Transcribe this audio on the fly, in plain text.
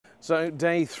So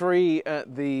day 3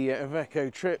 at the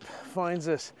Iveco trip finds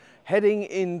us heading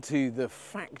into the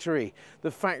factory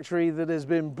that has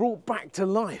been brought back to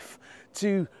life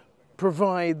to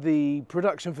provide the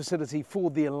production facility for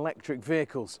the electric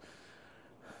vehicles.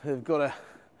 They've got a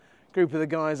group of the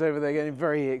guys over there getting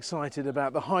very excited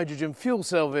about the hydrogen fuel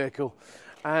cell vehicle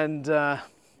and the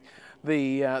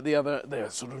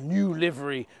sort of new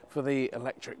livery for the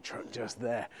electric truck just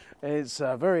there. It's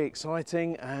very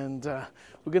exciting, and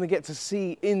we're going to get to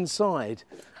see inside.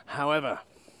 However,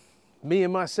 me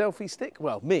and my selfie stick,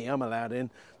 well, me, I'm allowed in,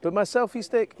 but my selfie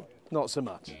stick, not so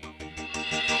much.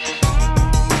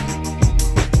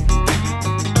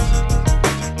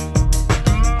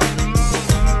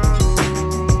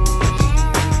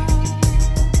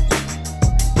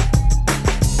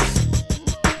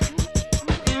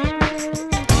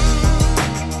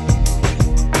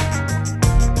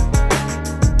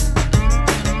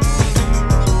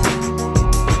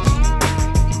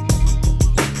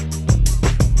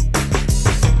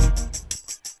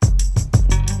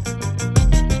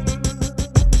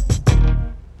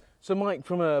 So Mike,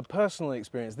 from a personal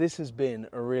experience, this has been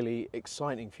a really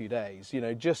exciting few days. You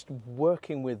know, just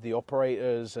working with the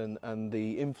operators and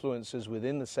the influencers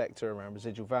within the sector around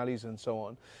residual values and so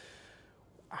on.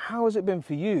 How has it been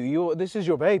for you? This is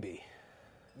your baby.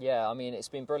 Yeah, I mean, it's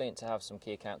been brilliant to have some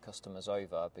key account customers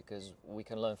over because we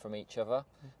can learn from each other.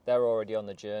 They're already on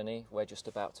the journey. We're just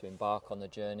about to embark on the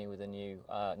journey with a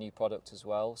new product as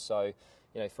well. So,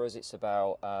 you know, for us, it's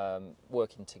about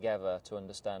working together to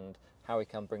understand how we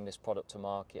can bring this product to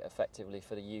market effectively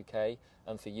for the UK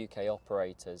and for UK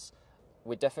operators.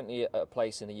 We're definitely at a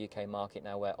place in the UK market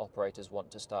now where operators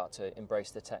want to start to embrace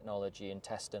the technology and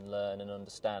test and learn and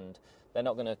understand. They're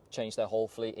not going to change their whole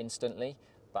fleet instantly,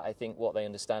 but I think what they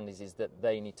understand is that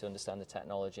they need to understand the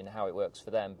technology and how it works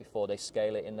for them before they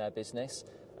scale it in their business.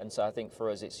 And so I think for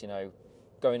us, it's, you know,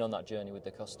 going on that journey with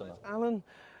the customer. Alan,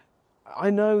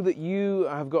 I know that you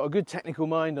have got a good technical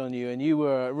mind on you, and you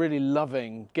were really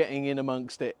loving getting in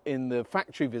amongst it in the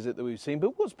factory visit that we've seen,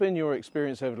 but what's been your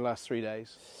experience over the last 3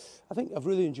 days? I think I've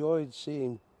really enjoyed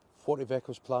seeing what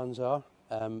Iveco's plans are.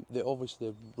 They're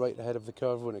obviously right ahead of the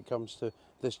curve when it comes to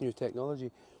this new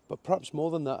technology, but perhaps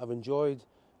more than that, I've enjoyed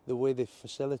the way they've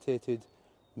facilitated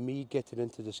me getting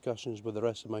into discussions with the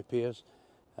rest of my peers.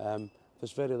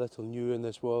 There's very little new in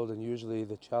this world, and usually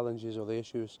the challenges or the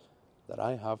issues that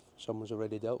I have, someone's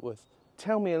already dealt with.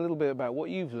 Tell me a little bit about what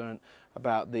you've learned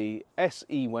about the S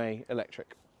eWay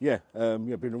electric. Yeah,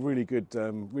 been a really good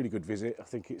visit. I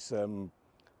think it's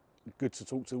good to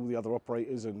talk to all the other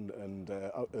operators and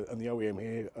the OEM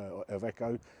here,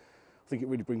 Iveco. I think it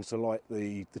really brings to light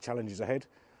the challenges ahead.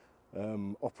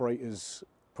 Operators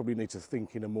probably need to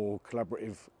think in a more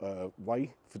collaborative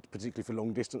way, particularly for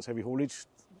long distance heavy haulage.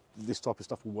 This type of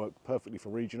stuff will work perfectly for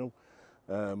regional.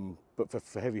 But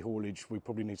for heavy haulage, we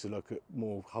probably need to look at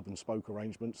more hub and spoke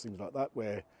arrangements, things like that,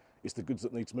 where it's the goods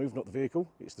that need to move, not the vehicle.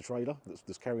 It's the trailer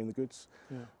that's carrying the goods.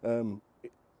 Yeah.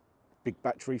 Big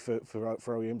battery for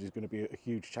OEMs is going to be a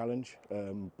huge challenge,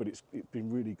 but it's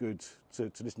been really good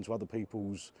to listen to other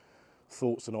people's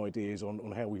thoughts and ideas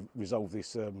on how we resolve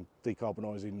this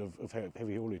decarbonising of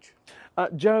heavy haulage.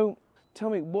 Joe, tell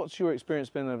me, what's your experience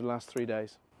been over the last 3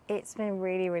 days? It's been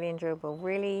really, really enjoyable,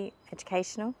 really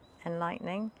educational,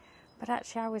 enlightening, but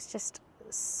actually I was just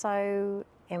so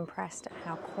impressed at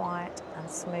how quiet and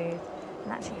smooth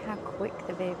and actually how quick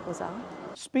the vehicles are.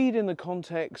 Speed in the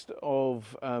context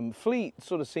of fleet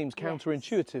sort of seems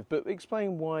counterintuitive, yes, but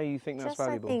explain why you think that's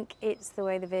valuable. I think it's the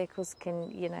way the vehicles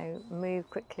can, you know, move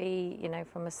quickly, you know,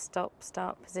 from a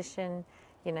stop-start position,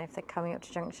 you know, if they're coming up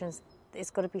to junctions, it's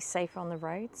got to be safer on the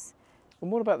roads.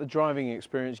 And what about the driving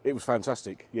experience? It was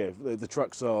fantastic. Yeah, the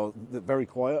trucks are very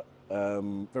quiet,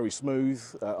 very smooth.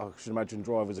 I should imagine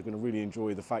drivers are going to really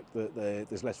enjoy the fact that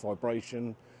there's less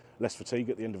vibration, less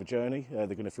fatigue at the end of a journey. They're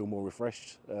going to feel more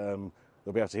refreshed. They'll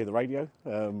be able to hear the radio.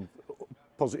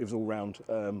 Positives all round.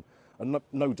 And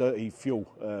no dirty fuel,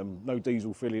 no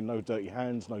diesel filling, no dirty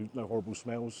hands, no horrible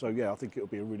smells. So yeah, I think it'll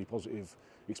be a really positive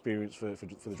experience for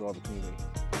the driver community.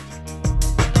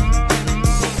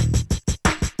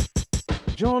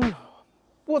 John,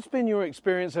 what's been your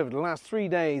experience over the last 3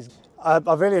 days?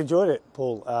 I've really enjoyed it,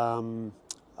 Paul.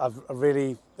 I've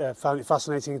really found it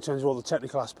fascinating in terms of all the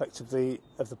technical aspects of the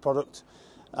product.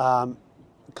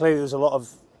 Clearly, there's a lot of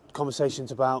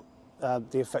conversations about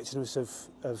the effectiveness of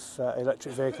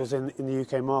electric vehicles in the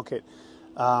UK market.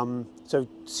 So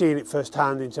seeing it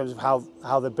firsthand in terms of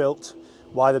how they're built,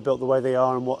 why they're built the way they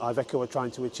are, and what Iveco are trying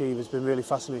to achieve has been really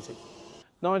fascinating.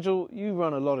 Nigel, you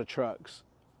run a lot of trucks.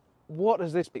 What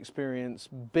has this experience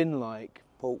been like?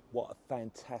 Paul, what a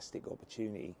fantastic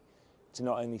opportunity to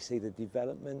not only see the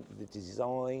development, the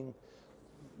design,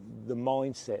 the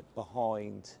mindset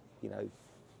behind, you know,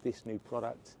 this new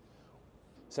product.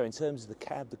 So in terms of the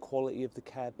cab, the quality of the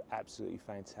cab, absolutely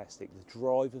fantastic. The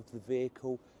drive of the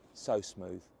vehicle, so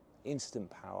smooth. Instant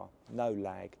power, no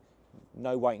lag,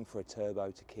 no waiting for a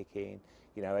turbo to kick in,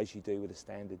 you know, as you do with a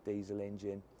standard diesel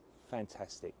engine.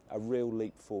 Fantastic. A real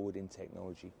leap forward in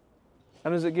technology.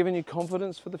 And has it given you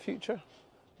confidence for the future?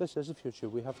 This is the future.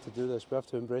 We have to do this. We have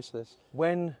to embrace this.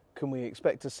 When can we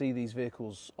expect to see these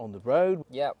vehicles on the road?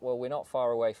 Yeah, well, we're not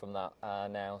far away from that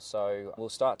now, so we'll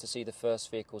start to see the first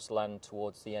vehicles land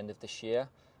towards the end of this year,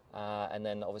 and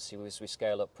then obviously as we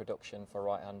scale up production for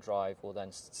right-hand drive, we'll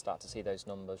then start to see those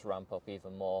numbers ramp up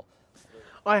even more.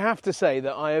 I have to say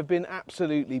that I have been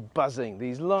absolutely buzzing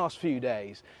these last few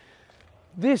days.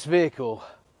 This vehicle,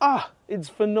 it's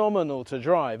phenomenal to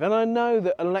drive, and I know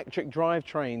that electric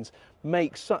drivetrains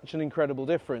make such an incredible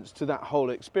difference to that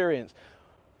whole experience.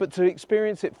 But to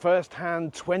experience it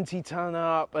firsthand, 20 ton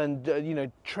up, and you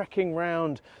know, trekking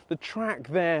round the track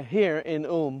there here in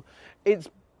Ulm, it's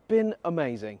been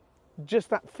amazing. Just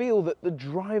that feel that the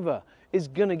driver is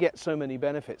going to get so many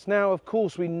benefits. Now, of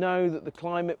course, we know that the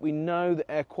climate, we know that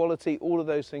air quality, all of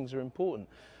those things are important.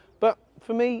 But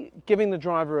for me, giving the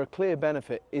driver a clear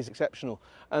benefit is exceptional.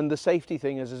 And the safety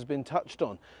thing, as has been touched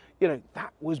on, you know,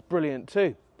 that was brilliant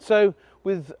too. So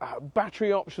with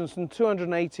battery options from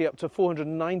 280 up to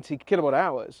 490 kilowatt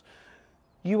hours,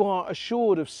 you are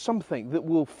assured of something that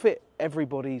will fit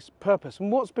everybody's purpose.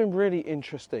 And what's been really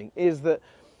interesting is that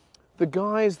the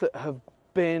guys that have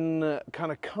been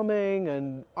kind of coming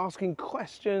and asking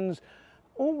questions,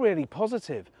 all really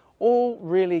positive, all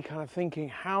really kind of thinking,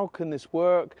 how can this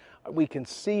work? We can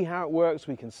see how it works,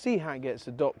 we can see how it gets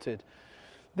adopted.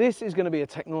 This is going to be a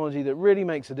technology that really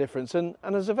makes a difference, and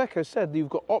as Iveco said, you've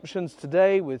got options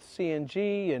today with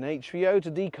CNG and HVO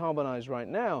to decarbonise right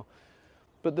now,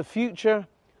 but the future,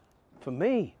 for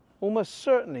me, almost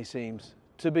certainly seems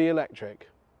to be electric.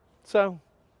 So,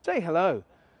 say hello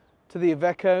to the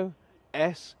Iveco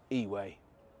S eWay.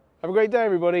 Have a great day,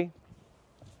 everybody.